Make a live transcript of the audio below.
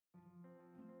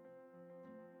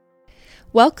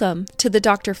Welcome to the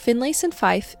Dr. Finlayson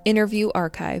Fife Interview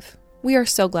Archive. We are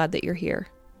so glad that you're here.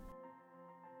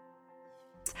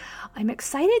 I'm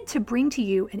excited to bring to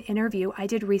you an interview I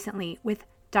did recently with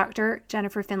Dr.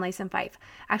 Jennifer Finlayson Fife.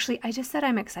 Actually, I just said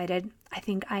I'm excited. I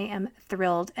think I am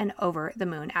thrilled and over the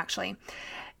moon, actually.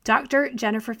 Dr.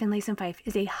 Jennifer Finlayson Fife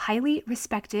is a highly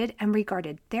respected and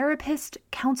regarded therapist,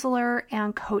 counselor,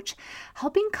 and coach,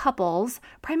 helping couples,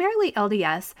 primarily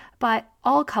LDS, but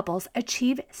all couples,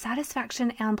 achieve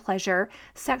satisfaction and pleasure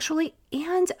sexually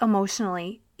and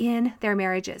emotionally in their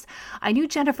marriages. I knew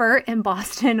Jennifer in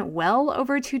Boston well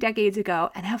over 2 decades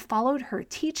ago and have followed her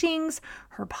teachings,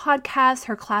 her podcasts,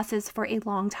 her classes for a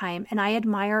long time, and I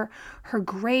admire her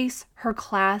grace, her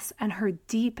class, and her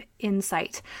deep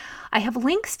insight. I have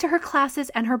links to her classes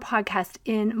and her podcast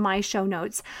in my show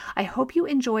notes. I hope you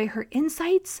enjoy her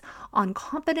insights on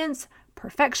confidence,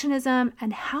 perfectionism,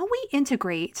 and how we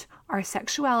integrate our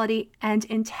sexuality and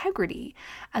integrity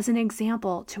as an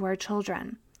example to our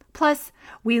children. Plus,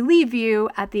 we leave you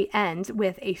at the end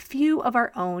with a few of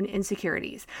our own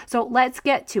insecurities. So let's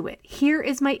get to it. Here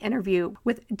is my interview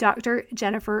with Dr.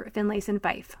 Jennifer Finlayson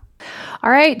Fife. All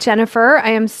right, Jennifer, I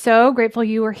am so grateful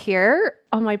you are here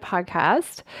on my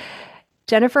podcast.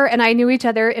 Jennifer and I knew each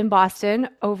other in Boston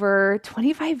over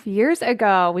 25 years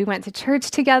ago. We went to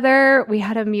church together. We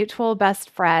had a mutual best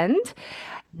friend.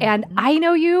 And I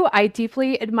know you, I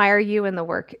deeply admire you and the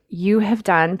work you have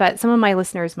done, but some of my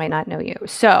listeners might not know you.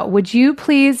 So would you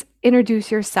please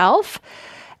introduce yourself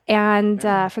and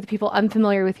for the people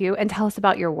unfamiliar with you and tell us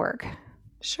about your work?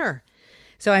 Sure.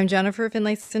 So I'm Jennifer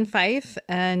Finlayson Fife,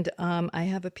 and I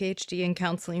have a PhD in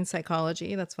counseling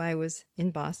psychology. That's why I was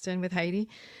in Boston with Heidi,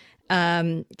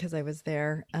 because I was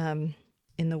there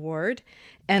in the ward.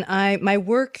 And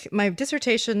my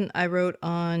dissertation I wrote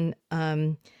on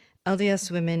LDS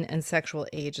women and sexual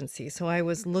agency. So I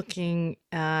was looking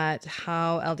at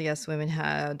how LDS women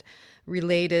had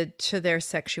related to their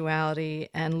sexuality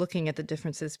and looking at the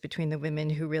differences between the women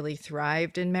who really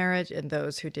thrived in marriage and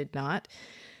those who did not.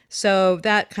 So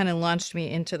that kind of launched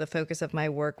me into the focus of my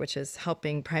work, which is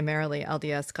helping primarily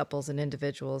LDS couples and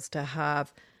individuals to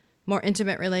have more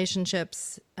intimate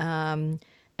relationships and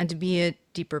to be at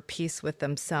deeper peace with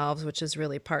themselves, which is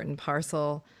really part and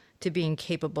parcel to being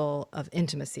capable of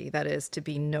intimacy. That is, to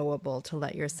be knowable, to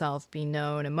let yourself be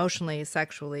known emotionally,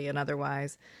 sexually, and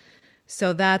otherwise.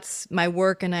 So that's my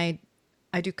work, and I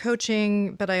do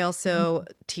coaching, but I also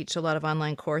teach a lot of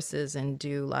online courses and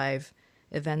do live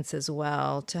events as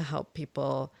well to help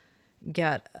people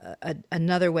get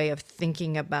another way of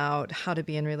thinking about how to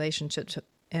be in relationship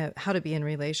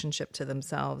to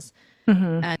themselves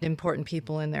and important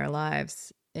people in their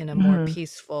lives in a more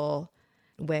peaceful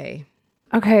way.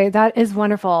 Okay, that is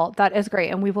wonderful. That is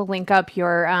great. And we will link up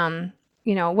your,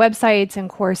 websites and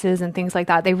courses and things like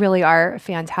that. They really are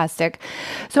fantastic.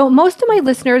 So most of my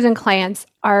listeners and clients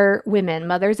are women,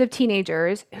 mothers of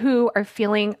teenagers who are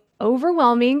feeling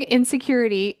overwhelming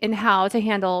insecurity in how to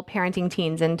handle parenting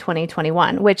teens in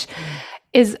 2021, which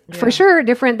is for sure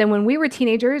different than when we were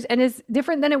teenagers and is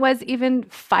different than it was even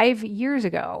 5 years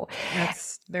ago.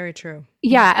 That's very true.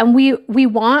 Yeah. And we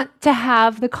want to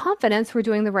have the confidence we're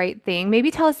doing the right thing.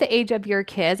 Maybe tell us the age of your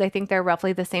kids. I think they're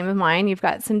roughly the same as mine. You've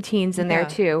got some teens in there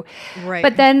too. Right.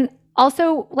 But then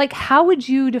also, how would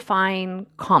you define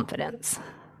confidence?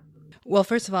 Well,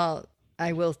 first of all,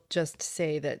 I will just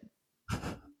say that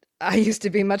I used to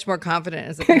be much more confident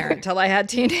as a parent till I had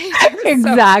teenagers.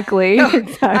 Exactly.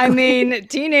 I mean,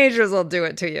 teenagers will do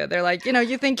it to you. They're like,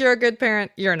 you think you're a good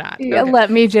parent. You're not. Yeah, okay.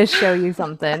 Let me just show you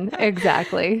something.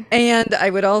 Exactly. And I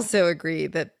would also agree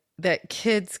that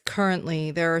kids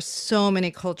currently, there are so many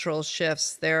cultural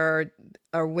shifts. There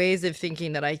are ways of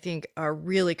thinking that I think are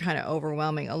really kind of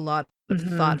overwhelming a lot of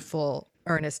thoughtful,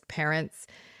 earnest parents.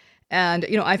 And,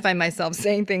 I find myself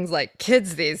saying things like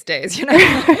kids these days,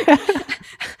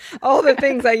 all the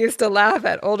things I used to laugh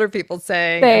at older people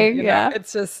saying.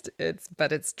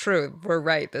 But it's true. We're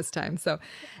right this time. So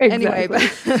anyway,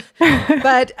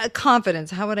 but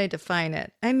confidence, how would I define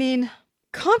it? I mean,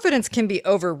 confidence can be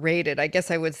overrated. I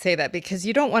guess I would say that because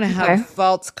you don't want to have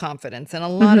false confidence. And a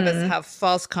lot of us have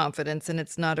false confidence and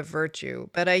it's not a virtue.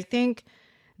 But I think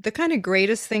the kind of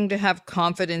greatest thing to have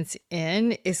confidence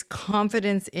in is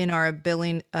confidence in our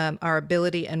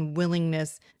ability and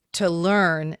willingness to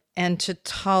learn and to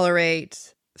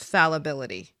tolerate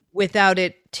fallibility without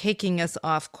it taking us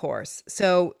off course.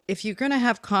 So if you're going to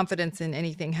have confidence in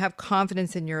anything, have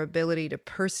confidence in your ability to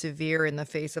persevere in the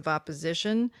face of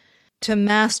opposition, to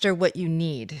master what you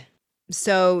need.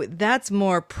 So that's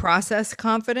more process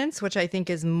confidence, which I think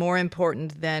is more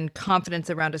important than confidence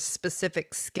around a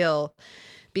specific skill.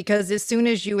 Because as soon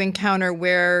as you encounter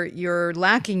where you're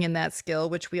lacking in that skill,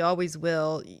 which we always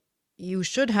will, you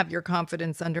should have your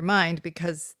confidence undermined,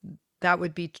 because that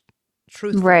would be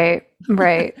truthful. Right,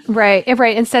 right, right,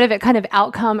 right. Instead of it kind of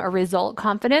outcome or result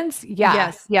confidence. Yeah,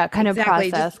 Yes, yeah, kind of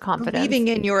exactly. Just process confidence. believing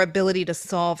in your ability to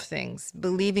solve things,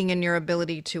 believing in your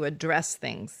ability to address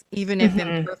things, even if Hmm.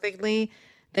 imperfectly,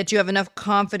 that you have enough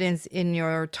confidence in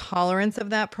your tolerance of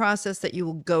that process that you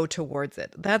will go towards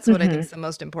it. That's what I think Hmm. is the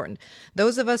most important.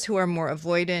 Those of us who are more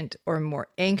avoidant or more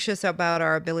anxious about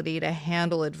our ability to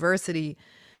handle adversity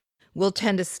will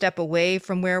tend to step away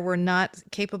from where we're not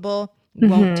capable,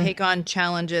 won't Hmm. take on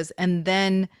challenges, and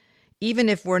then even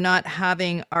if we're not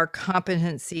having our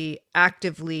competency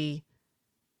actively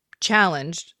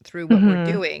challenged through what we're Hmm.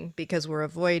 doing because we're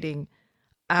avoiding,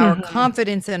 our Hmm.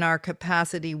 confidence in our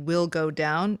capacity will go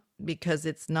down because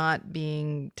it's not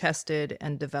being tested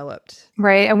and developed.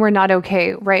 Right. And we're not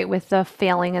okay, right, with the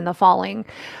failing and the falling,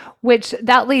 which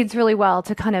that leads really well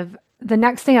to kind of the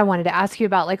next thing I wanted to ask you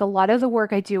about. Like a lot of the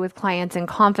work I do with clients in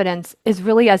confidence is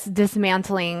really us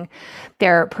dismantling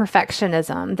their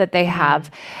perfectionism that they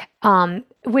have, Mm,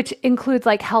 which includes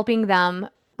like helping them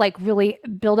like really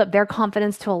build up their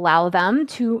confidence to allow them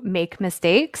to make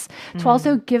mistakes, to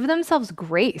also mm, give themselves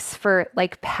grace for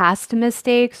like past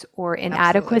mistakes or absolutely.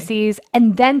 inadequacies,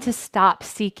 and then to stop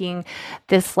seeking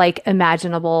this like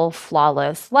imaginable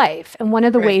flawless life. And one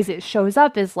of the Right. ways it shows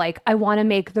up is like, I want to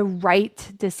make the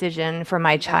right decision for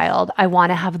my Yes. child. I want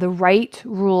to have the right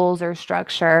rules or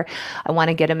structure. I want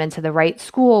to get them into the right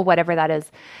school, whatever that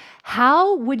is.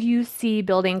 How would you see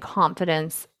building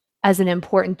confidence as an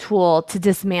important tool to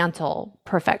dismantle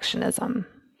perfectionism?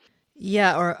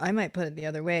 Yeah, or I might put it the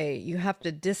other way. You have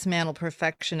to dismantle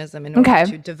perfectionism in order Okay,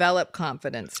 to develop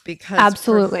confidence, because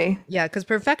absolutely. yeah, because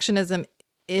perfectionism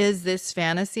is this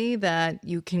fantasy that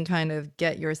you can kind of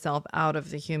get yourself out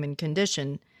of the human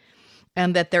condition,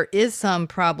 and that there is some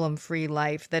problem-free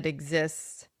life that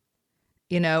exists,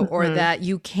 or Hmm. that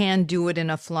you can do it in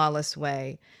a flawless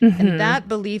way. And Hmm. that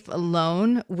belief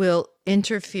alone will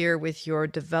interfere with your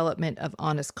development of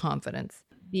honest confidence,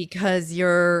 because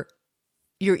you're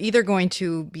either going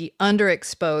to be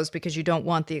underexposed because you don't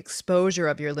want the exposure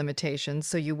of your limitations,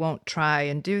 so you won't try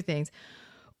and do things,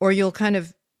 or you'll kind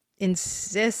of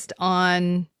insist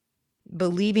on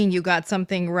believing you got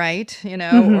something right,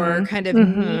 or Hmm. kind of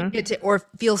need Hmm. it to, or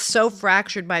feel so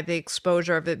fractured by the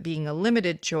exposure of it being a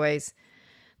limited choice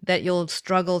that you'll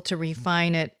struggle to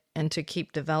refine it and to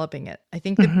keep developing it. I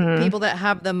think the Hmm. people that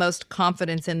have the most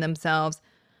confidence in themselves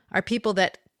are people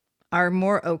that are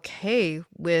more okay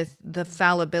with the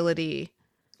fallibility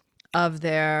of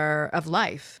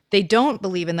life. They don't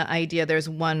believe in the idea there's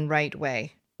one right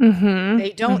way. Hmm.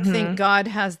 They don't think Hmm. God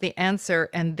has the answer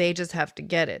and they just have to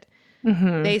get it.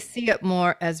 Hmm. They see it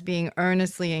more as being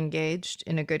earnestly engaged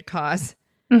in a good cause,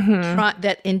 Hmm.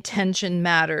 that intention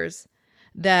matters,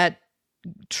 that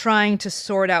trying to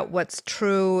sort out what's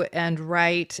true and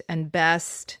right and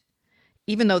best,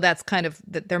 even though that's kind of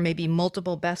that there may be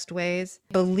multiple best ways,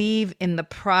 believe in the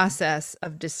process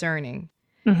of discerning.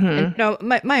 And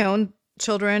Hmm. my own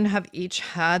children have each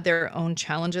had their own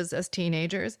challenges as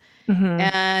teenagers. Hmm.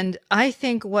 And I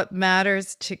think what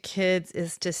matters to kids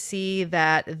is to see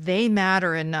that they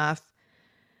matter enough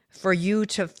for you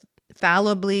to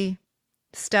fallibly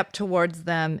step towards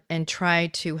them and try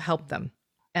to help them.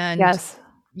 And Yes.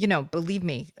 believe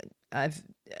me, I've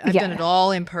I've done it Yeah.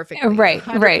 all imperfectly, Right.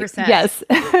 Right. 100%. Yes.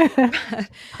 I'm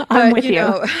But with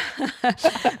you.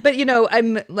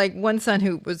 I'm like, one son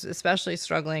who was especially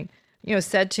struggling,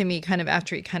 said to me, kind of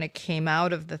after he kind of came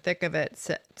out of the thick of it,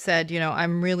 said,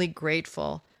 I'm really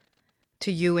grateful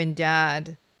to you and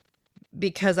dad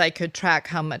because I could track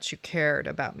how much you cared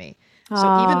about me.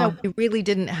 So even though Ah. we really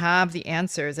didn't have the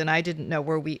answers and I didn't know,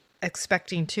 were we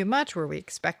expecting too much? Were we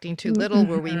expecting too little?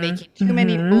 Were we Hmm. making too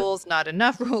many Hmm. rules, not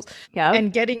enough rules, Yep.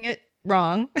 and getting it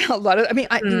wrong? A lot of, I mean,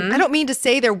 I Hmm. don't mean to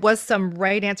say there was some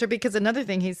right answer, because another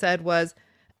thing he said was,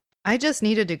 I just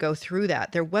needed to go through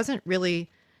that. There wasn't really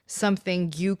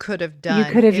something you could have You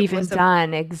done. could have It even was a,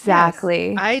 done yes,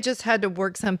 exactly. I just had to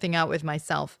work something out with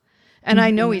myself. And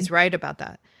I know Hmm. he's right about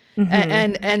that. Hmm.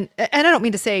 And I don't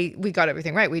mean to say we got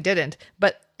everything right. We didn't.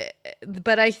 But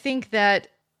I think that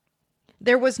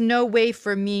there was no way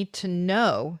for me to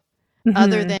know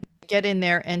other Hmm. than get in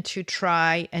there and to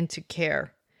try and to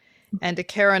care, and to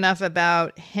care enough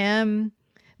about him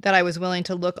that I was willing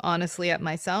to look honestly at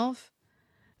myself,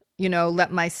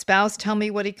 let my spouse tell me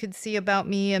what he could see about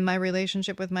me and my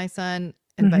relationship with my son,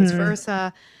 and vice Hmm.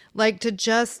 versa. Like, to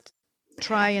just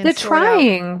try and The sort out.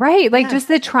 trying, right? Like Yeah, just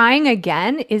the trying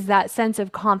again is that sense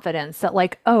of confidence that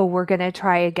like, oh, we're going to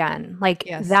try again. Like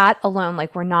yes, that alone,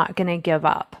 like we're not going to give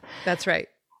up. that's right.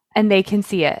 And they can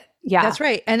see it. Yeah. That's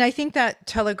right. And I think that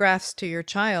telegraphs to your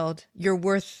child, you're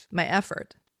worth my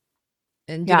effort.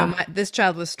 And Yeah. this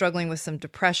child was struggling with some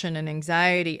depression and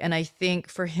anxiety, and I think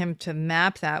for him to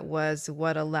map that was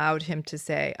what allowed him to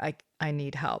say, I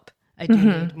need help. I do Hmm.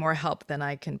 need more help than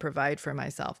I can provide for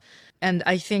myself. And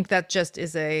I think that just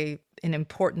is an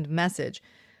important message.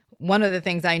 One of the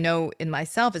things I know in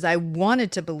myself is I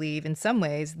wanted to believe in some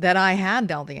ways that I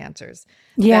had all the answers,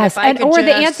 that if Yes. I And could or the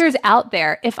just, answer's out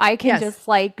there. If I can yes, just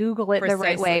like Google it the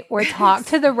right precisely. way or talk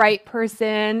to the right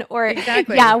person or yeah,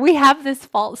 Exactly. we have this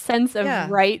false sense of Yeah.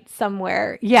 right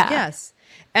somewhere. Yeah. Yes.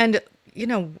 And,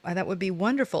 that would be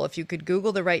wonderful if you could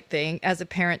Google the right thing as a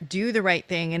parent, do the right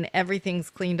thing, and everything's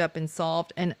cleaned up and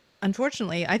solved. And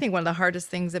unfortunately, I think one of the hardest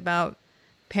things about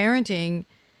parenting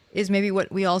is maybe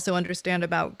what we also understand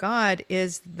about God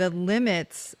is the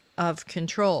limits of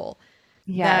control.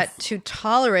 That Yes. to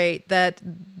tolerate that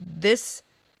this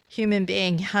human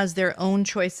being has their own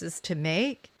choices to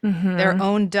make, their Hmm.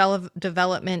 own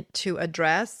development to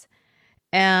address,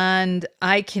 and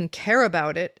I can care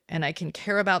about it and I can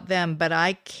care about them, but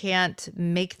I can't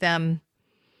make them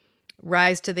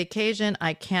rise to the occasion.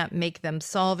 I can't make them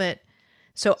solve it.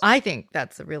 So I think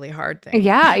that's a really hard thing.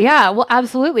 Yeah, yeah. Well,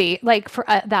 absolutely. Like for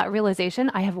that realization,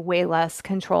 I have way less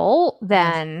control Yes,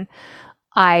 than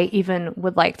I even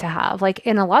would like to have. Like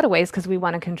in a lot of ways, because we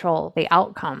want to control the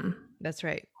outcome. that's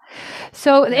right.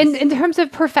 So Yes. in terms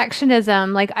of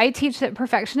perfectionism, like I teach that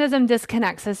perfectionism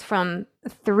disconnects us from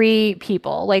three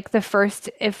people. Like the first,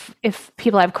 if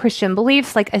people have Christian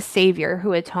beliefs, like a savior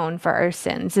who atoned for our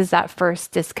sins is that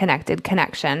first disconnected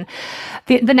connection.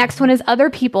 The next one Hmm. is other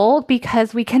people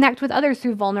because we connect with others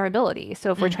through vulnerability.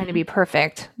 So if we're trying to Hmm. be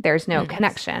perfect, there's no Yes.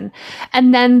 connection.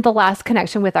 And then the last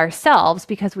connection with ourselves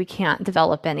because we can't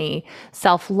develop any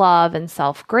self-love and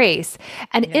self-grace.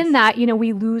 And in Yes. that,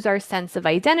 we lose our sense of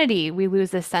identity. We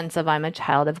lose the sense of I'm a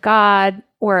child of God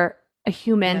or a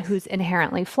human Yes. who's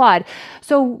inherently flawed.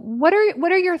 So what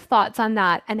are your thoughts on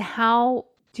that and how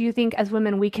do you think as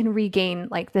women we can regain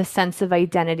like this sense of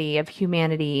identity of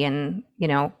humanity and,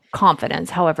 confidence,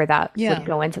 however that would Yeah.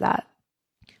 go into that?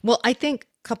 Well, I think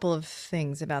a couple of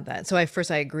things about that. So I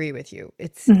agree with you.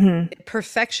 It's Mhm.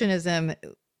 perfectionism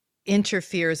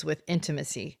interferes with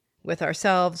intimacy with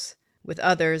ourselves, with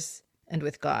others, and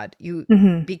with God.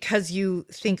 Mhm. Because you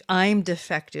think I'm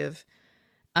defective,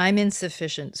 I'm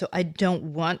insufficient, so I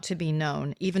don't want to be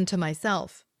known, even to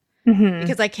myself, Mhm.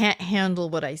 because I can't handle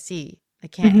what I see. I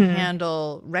can't Mhm.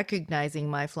 handle recognizing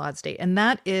my flawed state. And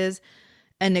that is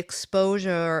an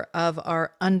exposure of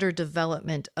our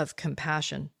underdevelopment of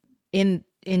compassion in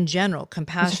general,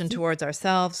 compassion Just towards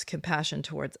ourselves, compassion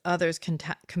towards others,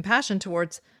 compassion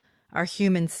towards our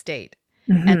human state,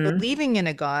 and mhm. believing in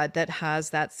a God that has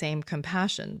that same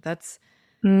compassion. That's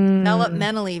Mm.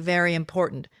 developmentally very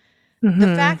important. The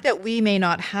Mhm. fact that we may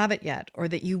not have it yet, or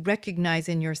that you recognize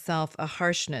in yourself a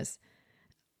harshness,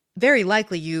 very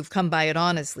likely you've come by it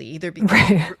honestly, either because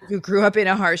you Right. grew, you grew up in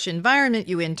a harsh environment,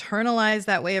 you internalize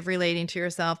that way of relating to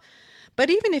yourself. But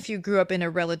even if you grew up in a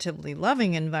relatively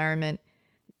loving environment,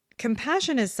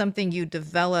 compassion is something you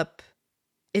develop.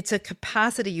 It's a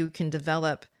capacity you can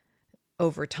develop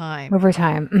over time Over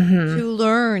time. Mhm. to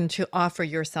learn to offer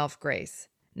yourself grace.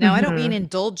 Now, I don't mean Mhm.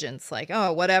 indulgence, like,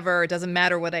 oh, whatever, it doesn't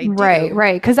matter what I Right, do.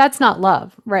 right, because that's not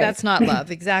love. Right. That's not love,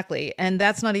 exactly. And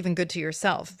that's not even good to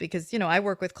yourself because, I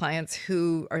work with clients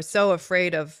who are so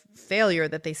afraid of failure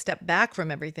that they step back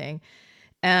from everything.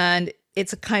 And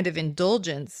it's a kind of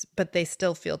indulgence, but they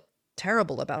still feel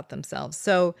terrible about themselves.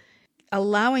 So,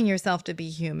 allowing yourself to be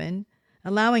human,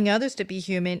 allowing others to be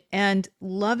human, and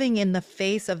loving in the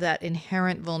face of that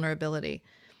inherent vulnerability.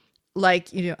 Like,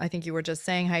 I think you were just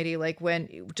saying, Heidi, like when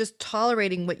just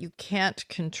tolerating what you can't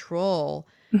control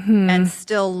and Mhm.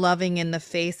 still loving in the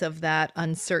face of that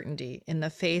uncertainty, in the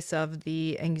face of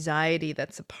the anxiety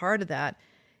that's a part of that,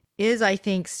 is, I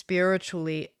think,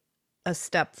 spiritually a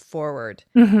step forward.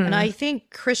 And I Mhm. think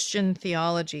Christian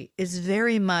theology is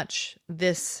very much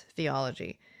this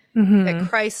theology, that Mhm.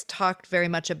 Christ talked very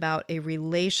much about a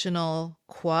relational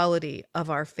quality of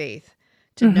our faith,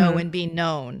 to know Mhm. and be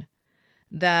known,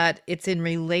 that it's in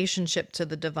relationship to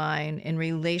the divine, in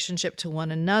relationship to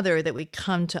one another, that we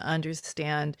come to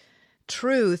understand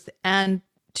truth and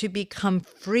to become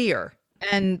freer.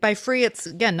 And by free, it's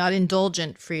again not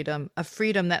indulgent freedom, a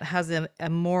freedom that has a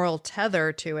moral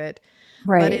tether to it, but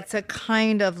Right. it's a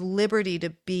kind of liberty to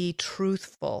be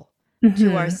truthful to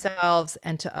Mhm. ourselves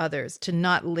and to others, to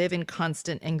not live in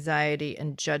constant anxiety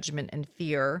and judgment and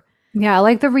fear, Yeah,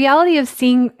 like the reality of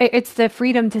seeing, it's the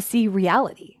freedom to see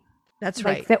reality. That's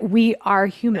Like right. that we are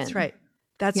human. That's right.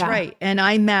 That's Yeah. right. And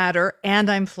I matter and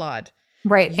I'm flawed.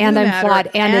 Right. And You I'm matter flawed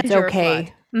and and it's you're flawed.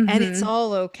 okay. And it's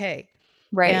all okay.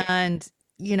 Right. And,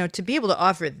 to be able to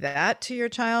offer that to your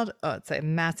child, oh, it's a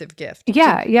massive gift.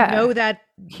 Yeah. To Yeah. know that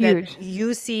Huge.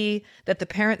 you see that the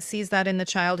parent sees that in the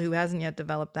child who hasn't yet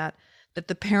developed that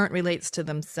the parent relates to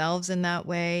themselves in that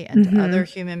way and to other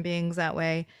human beings that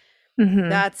way.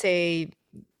 That's a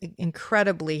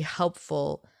incredibly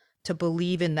helpful to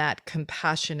believe in that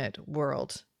compassionate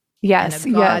world. Yes.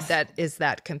 And a God Yes. that is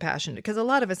that compassionate. Because a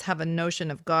lot of us have a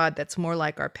notion of God that's more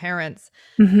like our parents,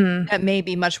 that may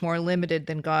be much more limited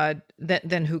than God,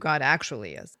 than who God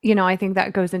actually is. I think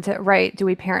that goes into, right, do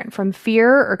we parent from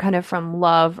fear or kind of from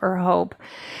love or hope?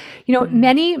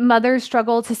 Many mothers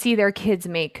struggle to see their kids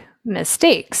make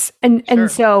mistakes. And Sure.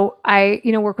 so I,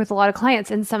 work with a lot of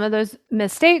clients, and some of those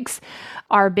mistakes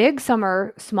are big, some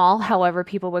are small, however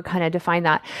people would kind of define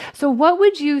that. So what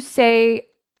would you say,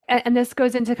 and this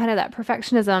goes into kind of that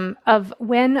perfectionism of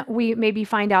when we maybe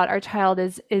find out our child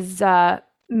is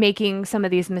making some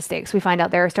of these mistakes. We find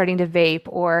out they're starting to vape,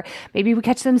 or maybe we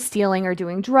catch them stealing or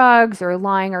doing drugs or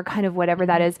lying or kind of whatever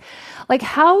that is. Like,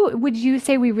 how would you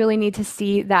say we really need to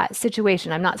see that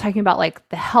situation? I'm not talking about like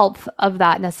the health of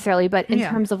that necessarily, but in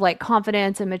terms of like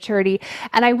confidence and maturity.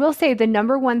 And I will say the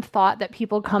number one thought that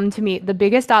people come to me, the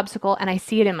biggest obstacle, and I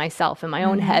see it in myself, in my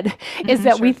own head, is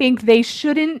that we think they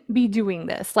shouldn't be doing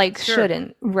this, like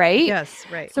shouldn't, right? Yes,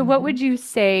 right. So what would you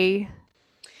say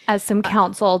as some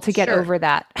counsel to get over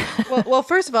that? Well,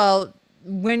 first of all,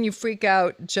 when you freak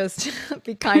out, just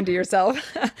be kind to yourself,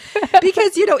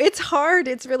 because it's hard.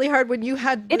 It's really hard when you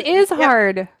had It is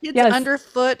hard. kids Yes.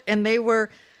 underfoot, and they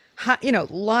were,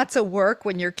 lots of work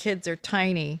when your kids are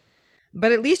tiny,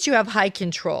 but at least you have high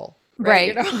control,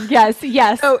 right? Yes.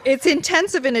 Yes. So it's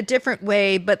intensive in a different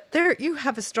way, but you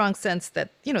have a strong sense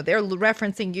that they're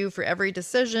referencing you for every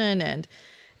decision,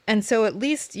 and so at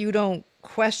least you don't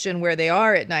question where they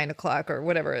are at 9 o'clock or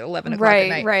whatever, 11 o'clock at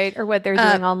night. Right. Or what they're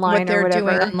doing online or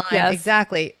whatever. Yes.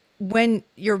 Exactly. When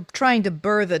you're trying to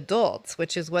birth adults,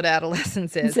 which is what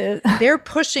adolescence is, they're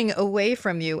pushing away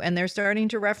from you, and they're starting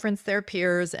to reference their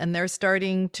peers, and they're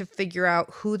starting to figure out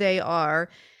who they are,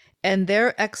 and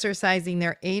they're exercising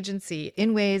their agency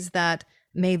in ways that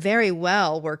may very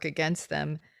well work against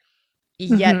them.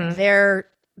 Yet they're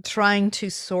trying to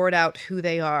sort out who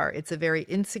they are. It's a very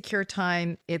insecure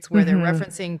time. It's where they're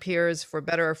referencing peers for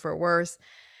better or for worse.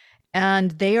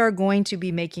 And they are going to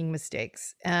be making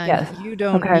mistakes. And you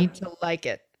don't need to like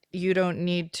it. You don't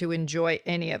need to enjoy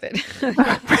any of it.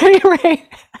 Right.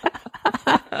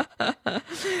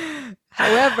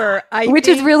 However, which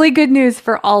is really good news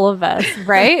for all of us,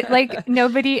 right? Like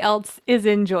nobody else is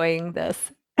enjoying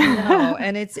this. No,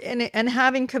 and it's and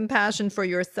having compassion for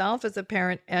yourself as a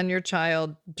parent and your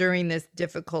child during this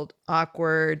difficult,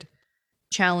 awkward,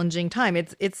 challenging time.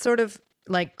 It's sort of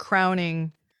like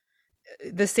crowning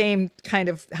the same kind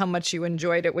of how much you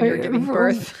enjoyed it when you're giving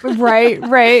birth. Right.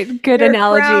 Good You're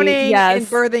analogy. crowning Yes. and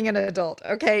birthing an adult.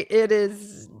 Okay, it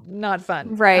is not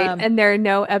fun. Right. And there are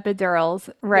no epidurals.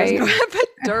 Right. There's no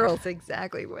epidurals,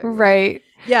 exactly. Right.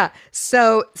 Yeah.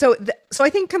 So I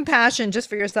think compassion just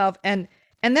for yourself, and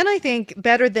then I think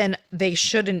better than they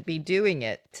shouldn't be doing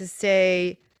it, to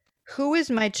say, who is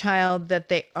my child that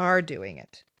they are doing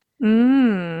it?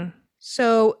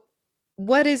 So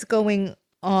what is going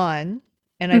on?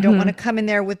 And I don't want to come in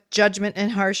there with judgment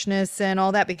and harshness and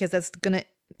all that, because that's going to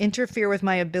interfere with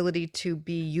my ability to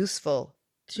be useful,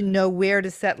 to know where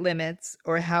to set limits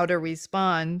or how to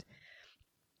respond.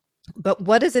 But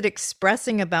what is it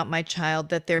expressing about my child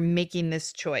that they're making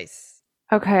this choice?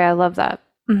 Okay, I love that.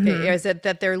 Is it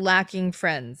that they're lacking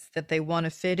friends, that they want to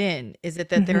fit in? Is it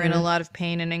that they're in a lot of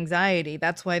pain and anxiety?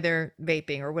 That's why they're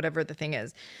vaping or whatever the thing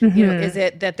is. Is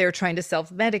it that they're trying to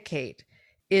self-medicate?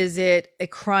 Is it a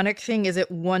chronic thing? Is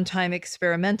it one-time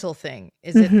experimental thing?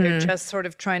 Is it they're just sort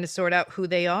of trying to sort out who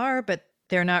they are, but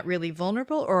they're not really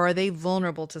vulnerable? Or are they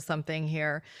vulnerable to something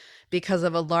here because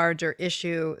of a larger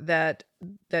issue that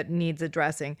needs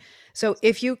addressing? So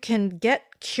if you can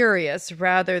get curious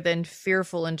rather than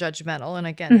fearful and judgmental, and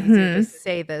again, easier to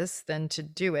say this than to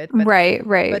do it. But,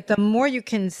 right. But the more you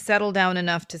can settle down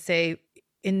enough to say,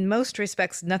 in most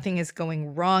respects, nothing is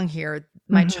going wrong here.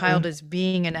 My child is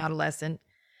being an adolescent.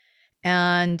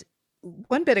 And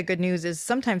one bit of good news is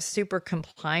sometimes super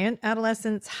compliant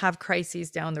adolescents have crises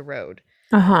down the road.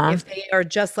 If they are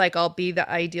just like, I'll be the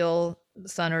ideal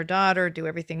son or daughter, do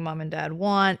everything mom and dad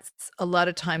wants, a lot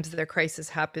of times their crisis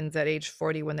happens at age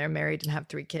 40 when they're married and have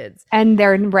 3 kids. And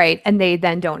they're right. And they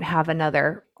then don't have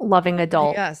another loving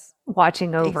adult. Yes.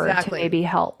 watching over to maybe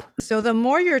help. So the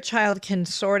more your child can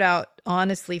sort out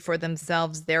honestly for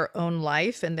themselves their own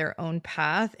life and their own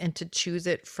path, and to choose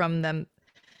it from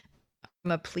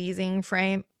a pleasing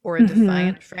frame or a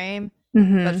defiant frame,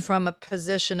 but from a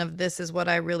position of this is what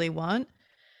I really want,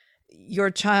 your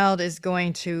child is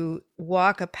going to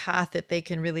walk a path that they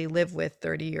can really live with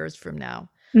 30 years from now.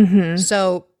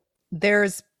 So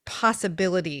there's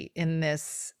possibility in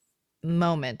this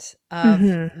moment of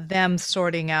them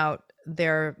sorting out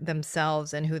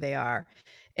themselves and who they are,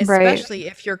 especially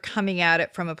if you're coming at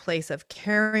it from a place of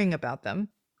caring about them,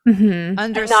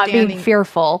 understanding, and not being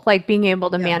fearful, like being able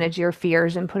to manage your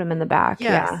fears and put them in the back.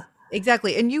 Yes,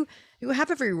 exactly. And you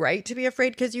have every right to be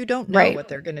afraid, because you don't know what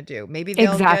they're going to do. Maybe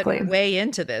they'll get way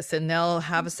into this and they'll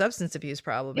have a substance abuse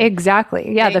problem.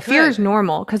 Exactly. Yeah, the fear is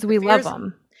normal because we love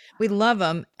them. We love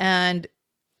them, and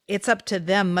it's up to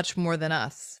them much more than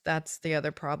us. That's the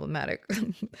other problematic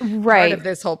part of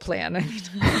this whole plan.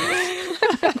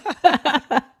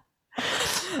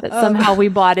 That somehow we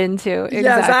bought into.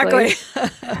 Exactly.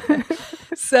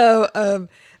 So,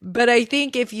 but I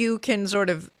think if you can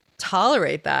sort of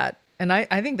tolerate that, and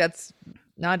I think that's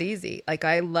not easy. Like,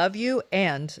 I love you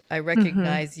and I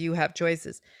recognize you have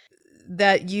choices,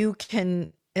 that you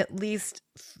can at least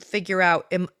figure out,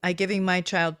 am I giving my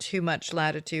child too much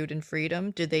latitude and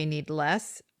freedom? Do they need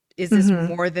less? Is this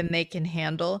more than they can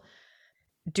handle?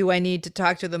 Do I need to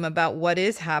talk to them about what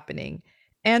is happening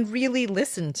and really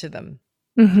listen to them?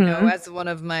 You know, as one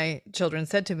of my children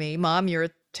said to me, Mom, you're a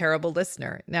terrible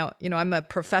listener. Now, you know, I'm a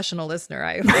professional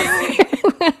listener.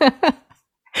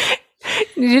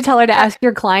 Did you tell her to ask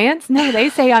your clients? No, they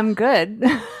say I'm good.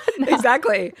 No.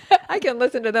 Exactly. I can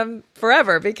listen to them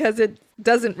forever because it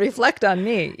doesn't reflect on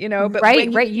me, you know. But right.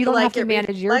 You don't have to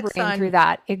manage your brain through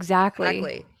that.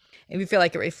 Exactly. And you feel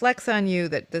like it reflects on you,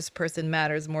 that this person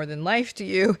matters more than life to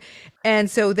you.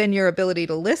 And so then your ability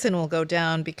to listen will go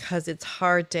down, because it's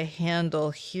hard to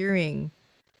handle hearing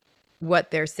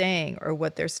what they're saying or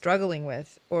what they're struggling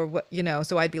with, or what, you know.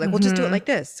 So I'd be like, well, just do it like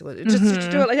this. Just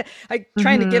do it like that. Like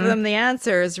trying to give them the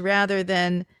answers rather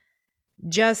than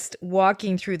just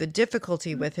walking through the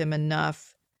difficulty with him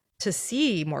enough to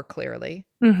see more clearly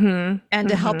and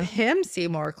to help him see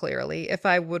more clearly if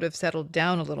I would have settled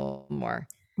down a little more.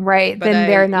 Right. But then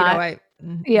they're not.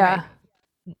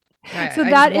 So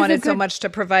that I wanted so much to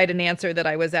provide an answer that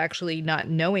I was actually not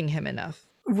knowing him enough.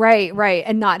 Right.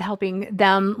 And not helping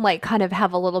them, like, kind of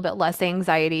have a little bit less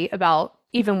anxiety about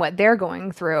even what they're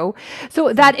going through.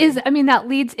 So that is, I mean, that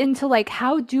leads into, like,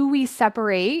 how do we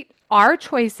separate our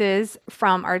choices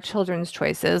from our children's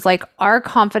choices? Like, our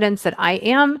confidence that I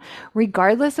am,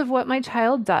 regardless of what my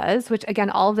child does, which again,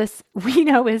 all of this we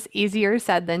know is easier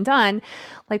said than done.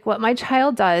 Like, what my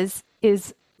child does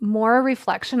is more a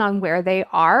reflection on where they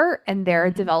are and their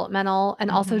developmental,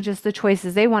 and also just the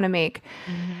choices they want to make.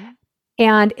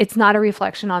 And it's not a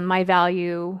reflection on my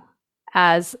value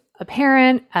as a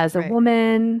parent, as a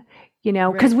woman, you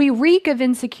know, because we reek of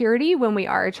insecurity when we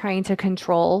are trying to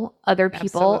control other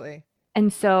people. Absolutely.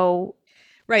 And so,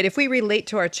 if we relate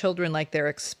to our children like they're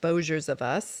exposures of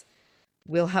us,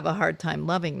 we'll have a hard time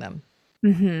loving them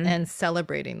and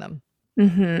celebrating them.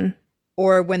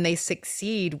 Or when they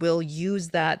succeed, we'll use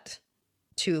that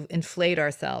to inflate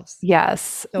ourselves.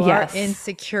 So our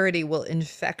insecurity will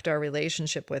infect our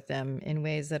relationship with them in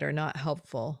ways that are not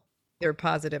helpful, either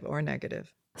positive or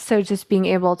negative. So just being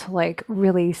able to, like,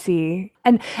 really see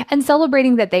and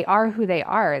celebrating that they are who they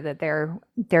are, that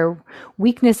their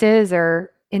weaknesses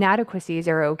or inadequacies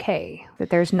are okay, that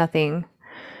there's nothing.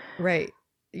 Right.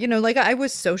 You know, like, I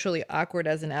was socially awkward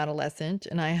as an adolescent,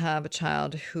 and I have a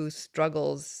child who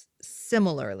struggles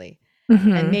similarly,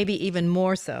 and maybe even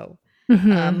more so,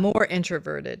 more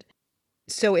introverted.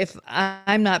 So if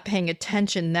I'm not paying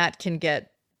attention,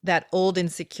 that old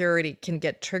insecurity can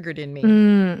get triggered in me, you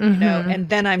know, and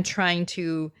then I'm trying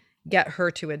to get her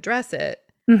to address it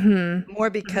more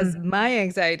because my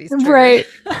anxiety is triggered.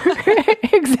 Right.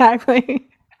 Exactly.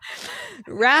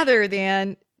 Rather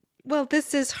than, well,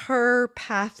 this is her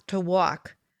path to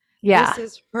walk. Yeah.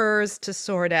 This is hers to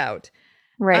sort out.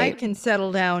 Right. I can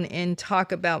settle down and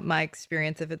talk about my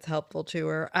experience if it's helpful to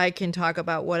her. I can talk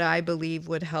about what I believe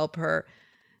would help her.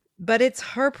 But it's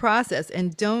her process,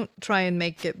 and don't try and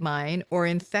make it mine or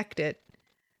infect it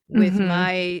with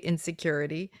my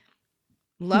insecurity.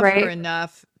 Love her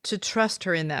enough to trust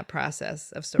her in that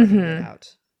process of sorting it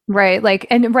out. Right. Like,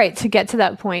 and to get to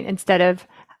that point, instead of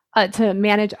to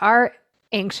manage our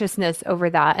anxiousness over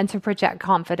that, and to project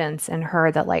confidence in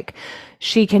her that, like,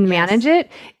 she can manage it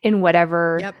in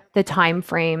whatever the time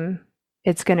frame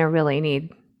it's going to really need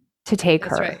to take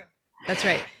her. That's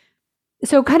right.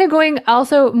 So kind of going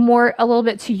also more a little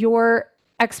bit to your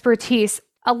expertise,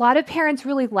 a lot of parents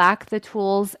really lack the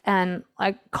tools and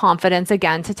like confidence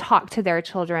again to talk to their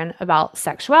children about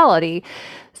sexuality.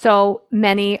 So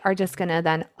many are just going to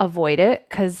then avoid it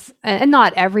because, and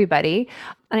not everybody.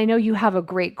 And I know you have a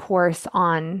great course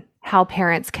on how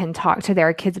parents can talk to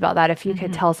their kids about that. If you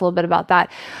could tell us a little bit about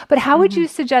that. But how would you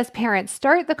suggest parents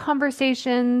start the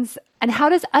conversations? And how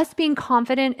does us being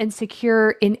confident and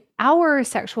secure in our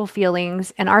sexual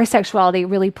feelings and our sexuality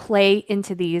really play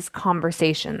into these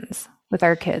conversations with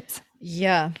our kids?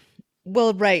 Yeah.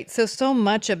 Well, right. So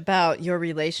much about your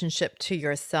relationship to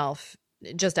yourself,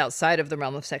 just outside of the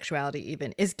realm of sexuality,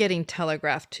 even, is getting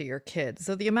telegraphed to your kids.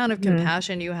 So the amount of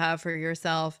compassion you have for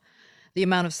yourself, the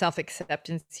amount of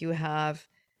self-acceptance you have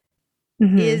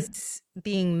is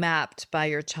being mapped by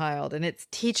your child, and it's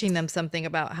teaching them something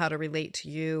about how to relate to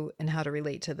you and how to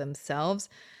relate to themselves.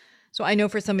 So I know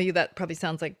for some of you that probably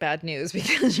sounds like bad news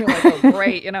because you're like, oh,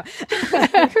 great,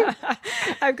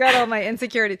 I've got all my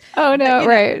insecurities. Oh, no,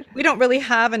 right. We don't really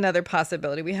have another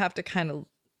possibility. We have to kind of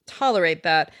tolerate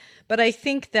that. But I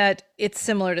think that it's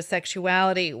similar to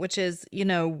sexuality, which is,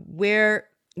 where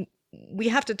we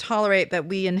have to tolerate that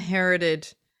we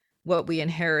inherited what we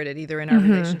inherited, either in our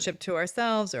relationship to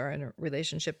ourselves or in a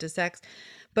relationship to sex.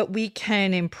 But we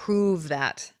can improve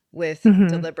that with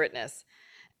deliberateness.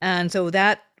 And so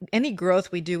that any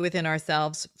growth we do within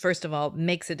ourselves, first of all,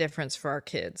 makes a difference for our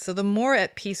kids. So the more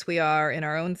at peace we are in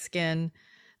our own skin,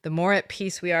 the more at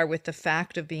peace we are with the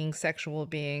fact of being sexual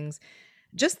beings,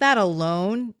 just that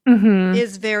alone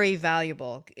is very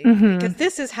valuable, because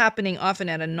this is happening often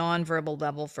at a nonverbal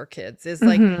level for kids. Is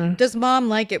like, does mom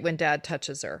like it when dad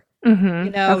touches her?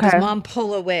 Does mom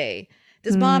pull away?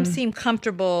 Does mom seem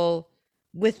comfortable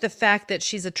with the fact that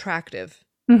she's attractive?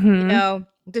 Or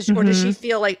does she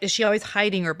feel like, is she always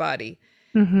hiding her body?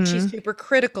 She's super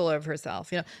critical of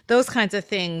herself. Those kinds of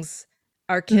things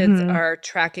our kids are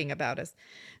tracking about us.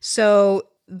 So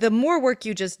the more work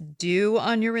you just do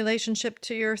on your relationship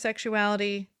to your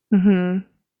sexuality,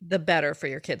 the better for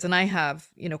your kids. And I have,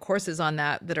 courses on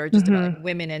that are just about like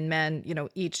women and men,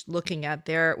 each looking at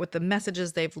what the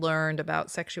messages they've learned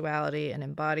about sexuality and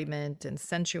embodiment and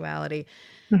sensuality,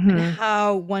 and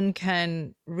how one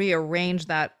can rearrange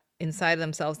that inside of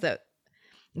themselves, that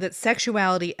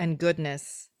sexuality and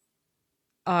goodness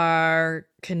are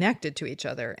connected to each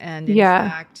other and in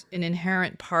fact an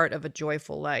inherent part of a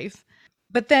joyful life.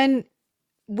 But then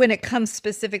when it comes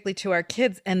specifically to our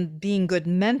kids and being good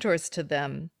mentors to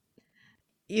them,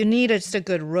 you need just a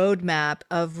good roadmap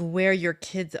of where your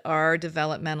kids are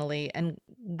developmentally and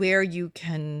where you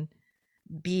can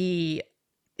be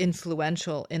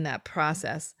influential in that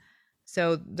process.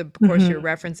 So the course you're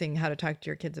referencing, How to Talk to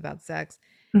Your Kids About Sex,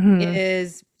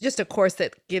 is just a course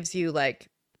that gives you like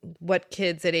what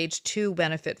kids at age 2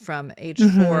 benefit from, age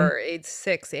 4, age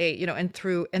 6, 8,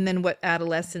 and then what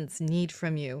adolescents need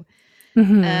from you.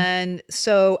 And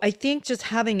so I think just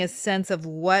having a sense of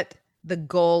what the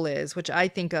goal is, which I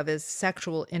think of as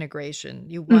sexual integration.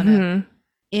 You want to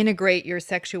integrate your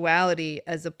sexuality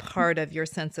as a part of your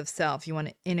sense of self. You want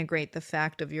to integrate the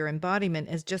fact of your embodiment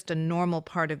as just a normal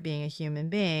part of being a human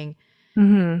being,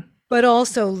 but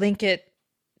also link it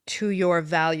to your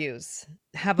values.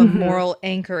 Have a moral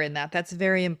anchor in that. That's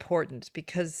very important,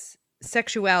 because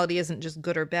sexuality isn't just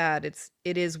good or bad.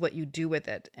 It is what you do with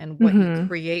it and what you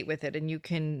create with it. And you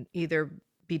can either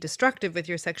be destructive with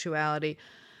your sexuality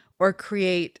or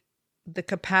create the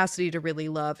capacity to really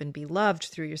love and be loved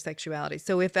through your sexuality.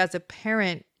 So if as a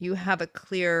parent you have a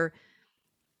clear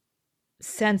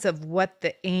sense of what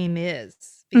the aim is,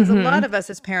 because a lot of us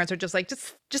as parents are just like,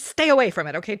 just stay away from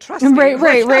it, okay? Trust me.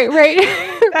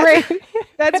 Right.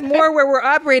 That's more where we're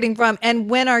operating from. And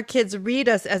when our kids read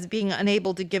us as being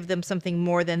unable to give them something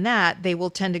more than that, they will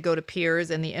tend to go to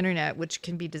peers and the internet, which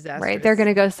can be disastrous. Right. They're going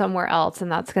to go somewhere else,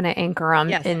 and that's going to anchor them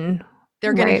in.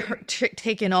 They're going to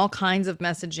take in all kinds of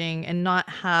messaging and not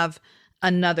have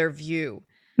another view.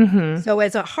 So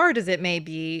as hard as it may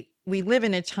be, we live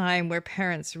in a time where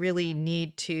parents really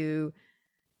need to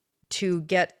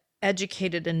get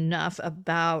educated enough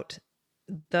about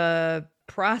the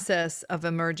process of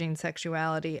emerging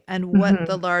sexuality and what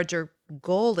the larger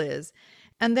goal is,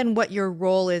 and then what your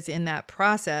role is in that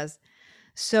process,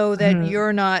 so that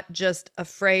you're not just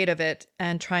afraid of it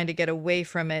and trying to get away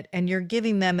from it, and you're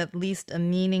giving them at least a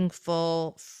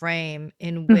meaningful frame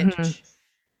in which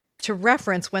to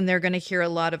reference when they're going to hear a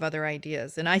lot of other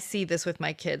ideas. And I see this with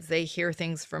my kids. They hear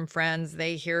things from friends,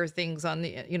 they hear things on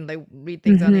the, they read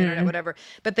things on the internet, whatever,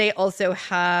 but they also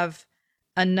have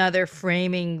another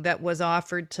framing that was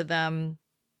offered to them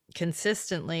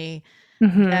consistently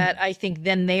that I think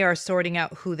then they are sorting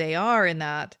out who they are in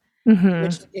that,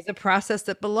 which is a process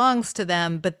that belongs to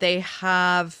them, but they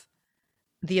have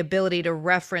the ability to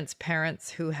reference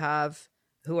parents who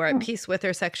are at peace with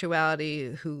their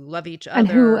sexuality, who love each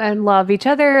other. And love each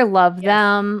other, love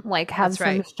them, like have That's some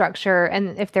right. structure.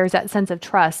 And if there's that sense of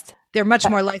trust, They're much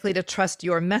more likely to trust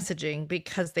your messaging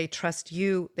because they trust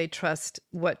you. They trust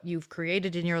what you've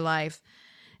created in your life.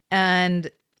 And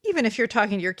even if you're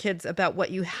talking to your kids about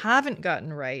what you haven't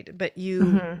gotten right, but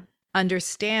you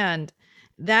understand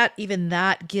that, even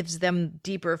that gives them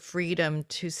deeper freedom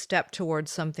to step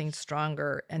towards something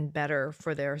stronger and better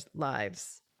for their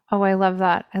lives. Oh, I love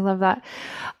that. I love that.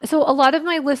 So, a lot of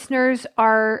my listeners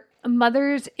are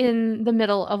mothers in the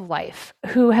middle of life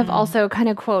who have also kind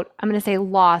of, quote, I'm going to say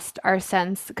lost our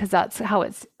sense, because that's how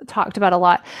it's talked about a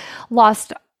lot,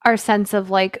 lost our sense of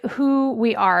like who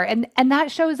we are. And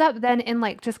that shows up then in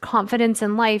like just confidence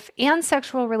in life and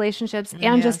sexual relationships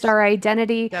and just our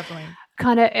identity. Definitely.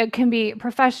 Kind of, it can be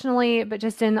professionally, but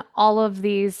just in all of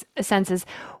these senses.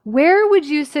 Where would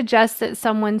you suggest that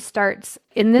someone starts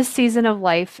in this season of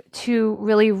life to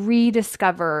really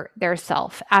rediscover their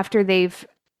self after they've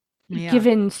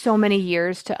given so many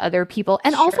years to other people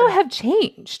and also have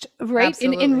changed, right?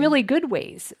 In really good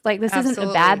ways. Like this isn't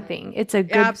a bad thing. It's a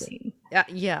good thing.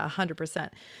 Yeah, 100%.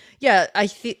 Yeah, I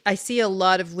see a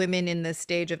lot of women in this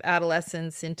stage of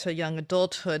adolescence into young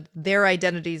adulthood. Their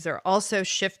identities are also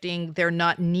shifting. They're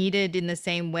not needed in the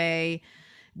same way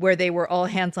where they were all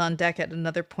hands on deck at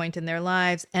another point in their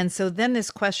lives. And so then this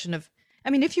question of, I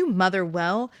mean, if you mother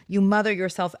well, you mother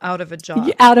yourself out of a job.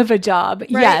 Out of a job, right?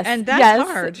 Yes. And that's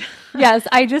hard. Yes,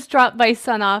 I just dropped my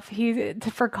son off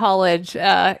for college.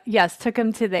 Took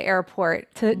him to the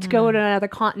airport to go to another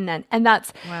continent. And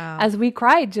that's, as we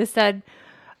cried, just said,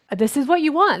 this is what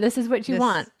you want. This is what you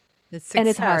want. And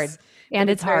it's hard. And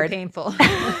it's hard. Very painful.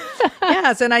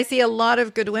 Yes. And I see a lot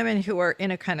of good women who are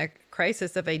in a kind of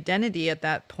crisis of identity at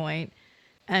that point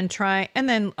and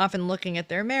then often looking at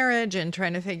their marriage and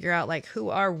trying to figure out like, who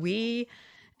are we?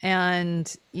 And,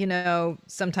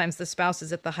 sometimes the spouse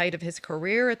is at the height of his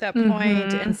career at that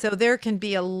point. And so there can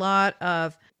be a lot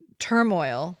of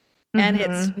turmoil and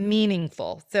it's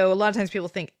meaningful. So a lot of times people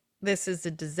think, this is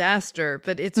a disaster,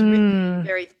 but it's really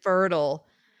very fertile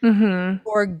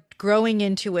for growing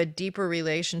into a deeper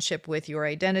relationship with your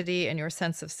identity and your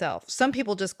sense of self. Some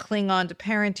people just cling on to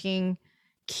parenting,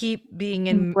 keep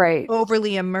being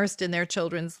overly immersed in their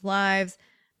children's lives,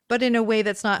 but in a way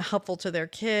that's not helpful to their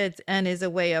kids and is a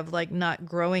way of like not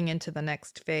growing into the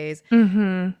next phase. I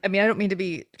mean, I don't mean to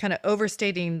be kind of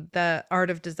overstating the Art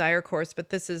of Desire course, but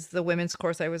this is the women's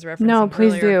course I was referencing. No,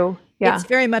 please do. Yeah. It's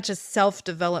very much a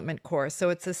self-development course. So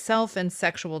it's a self and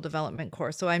sexual development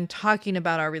course. So I'm talking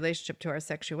about our relationship to our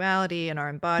sexuality and our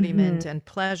embodiment and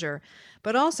pleasure,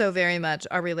 but also very much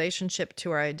our relationship to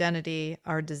our identity,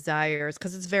 our desires,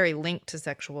 because it's very linked to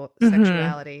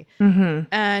sexuality.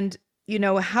 And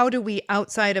how do we,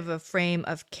 outside of a frame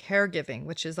of caregiving,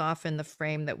 which is often the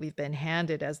frame that we've been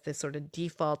handed as this sort of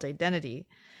default identity,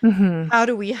 how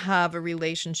do we have a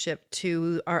relationship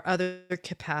to our other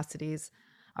capacities,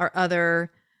 our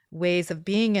other ways of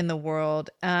being in the world?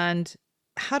 And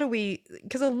how do we,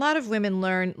 because a lot of women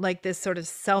learn like this sort of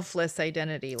selfless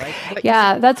identity. Like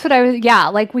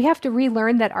we have to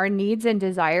relearn that our needs and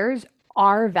desires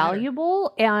are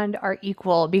valuable and are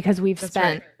equal because we've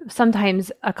spent sometimes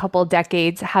a couple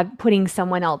decades putting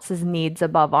someone else's needs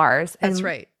above ours. That's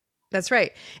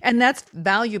right. And that's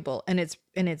valuable. And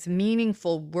it's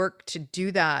meaningful work to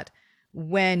do that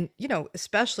when,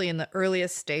 especially in the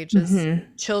earliest stages,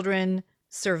 children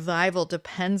survival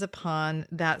depends upon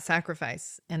that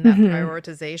sacrifice and that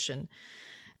prioritization.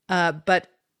 But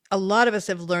a lot of us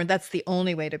have learned that's the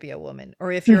only way to be a woman.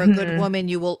 Or if you're a good woman,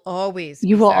 you will always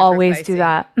do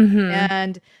that.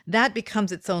 And that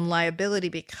becomes its own liability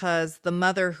because the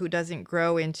mother who doesn't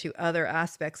grow into other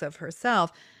aspects of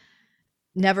herself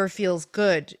never feels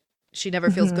good. She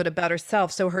never feels good about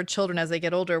herself. So her children, as they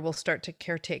get older, will start to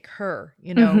caretake her,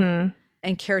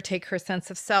 and caretake her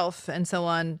sense of self and so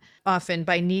on, often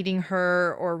by needing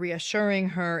her or reassuring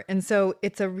her. And so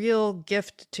it's a real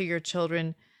gift to your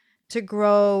children to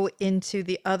grow into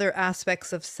the other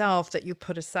aspects of self that you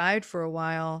put aside for a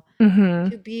while,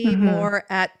 to be more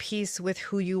at peace with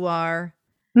who you are,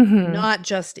 not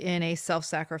just in a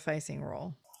self-sacrificing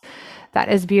role.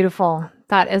 That is beautiful.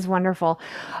 That is wonderful.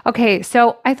 Okay,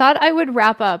 so I thought I would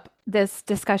wrap up this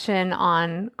discussion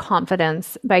on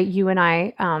confidence by you and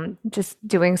I just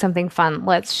doing something fun.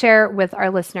 Let's share with our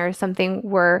listeners something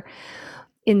we're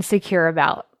insecure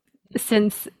about,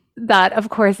 since that, of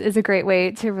course, is a great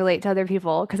way to relate to other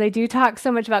people, because I do talk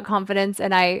so much about confidence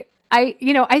and I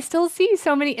I still see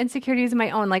so many insecurities in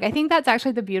my own. Like, I think that's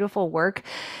actually the beautiful work,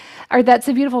 or that's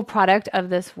a beautiful product of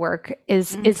this work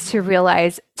is to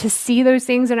realize, to see those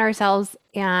things in ourselves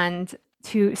and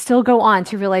to still go on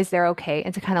to realize they're okay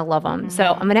and to kind of love them. So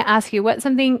I'm going to ask you, what's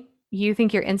something you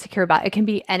think you're insecure about? It can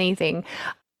be anything.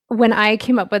 When I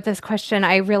came up with this question,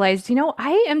 I realized,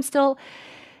 I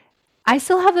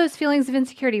still have those feelings of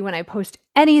insecurity when I post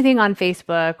anything on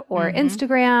Facebook or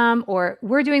Instagram, or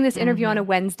we're doing this interview on a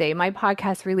Wednesday, my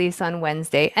podcast release on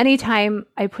Wednesday. Anytime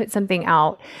I put something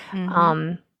out,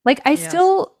 I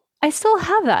still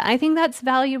have that. I think that's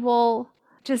valuable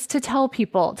just to tell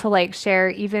people, to like share,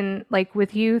 even like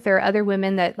with youth or other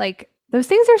women, that like those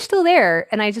things are still there.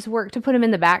 And I just work to put them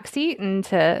in the back seat and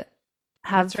to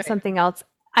have something else.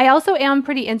 I also am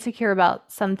pretty insecure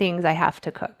about some things I have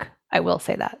to cook. I will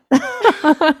say that.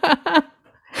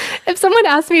 If someone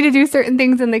asks me to do certain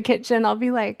things in the kitchen, I'll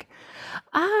be like,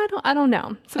 I don't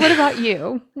know. So what about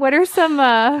you? What are some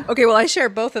Okay, well, I share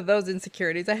both of those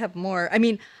insecurities. I have more. I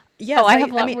mean, yes, I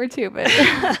have a lot more too, but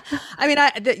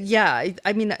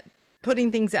I mean,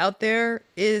 putting things out there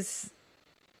is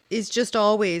just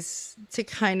always to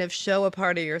kind of show a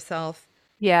part of yourself.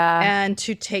 Yeah. And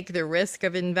to take the risk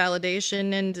of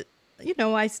invalidation. And,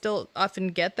 I still often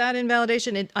get that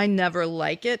invalidation, and I never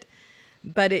like it.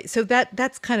 But so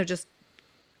that's kind of just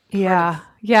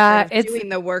it's doing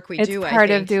the work we do. It's part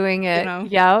of doing it.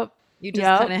 Yep. You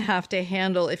just kind of have to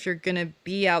handle, if you're going to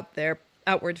be out there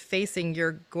outward facing,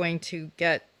 you're going to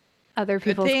get other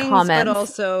people's things, comments, but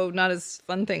also not as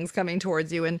fun things coming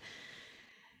towards you. And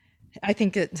I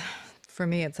think for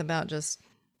me, it's about just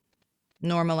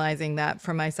normalizing that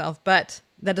for myself, but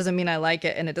that doesn't mean I like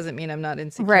it, and it doesn't mean I'm not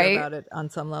insecure about it on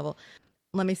some level.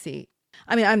 Let me see.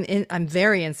 I mean, I'm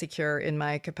very insecure in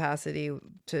my capacity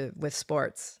with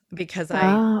sports, because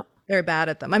I'm very bad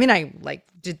at them. I mean, I like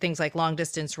did things like long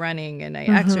distance running, and I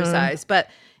exercise, but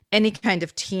any kind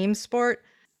of team sport,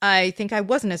 I think I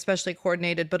wasn't especially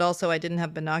coordinated, but also I didn't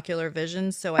have binocular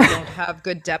vision, so I don't have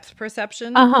good depth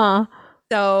perception.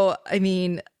 So, I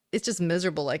mean, it's just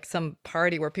miserable, like some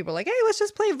party where people are like, hey, let's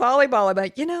just play volleyball. I'm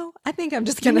like, I think I'm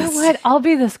just going to... You know what? I'll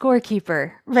be the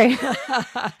scorekeeper. Right.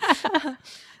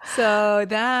 So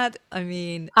that, I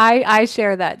mean... I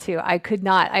share that too. I could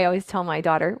not. I always tell my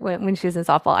daughter when she was in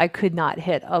softball, I could not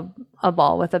hit a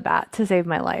ball with a bat to save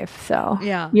my life. So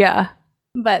yeah.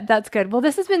 But that's good. Well,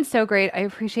 this has been so great. I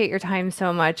appreciate your time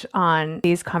so much on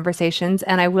these conversations.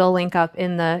 And I will link up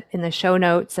in the show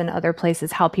notes and other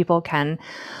places how people can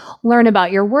learn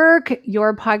about your work,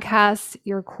 your podcasts,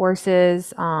 your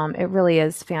courses. It really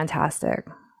is fantastic.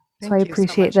 So I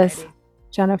appreciate this, Heidi.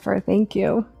 Jennifer. Thank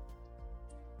you.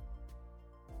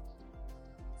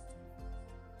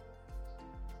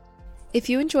 If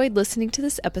you enjoyed listening to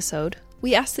this episode,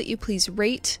 we ask that you please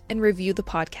rate and review the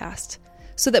podcast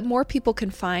so that more people can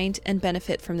find and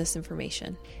benefit from this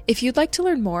information. If you'd like to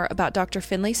learn more about Dr.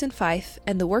 Finlayson Fife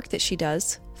and the work that she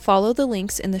does, follow the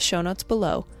links in the show notes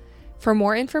below for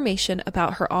more information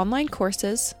about her online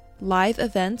courses, live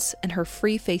events, and her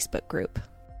free Facebook group.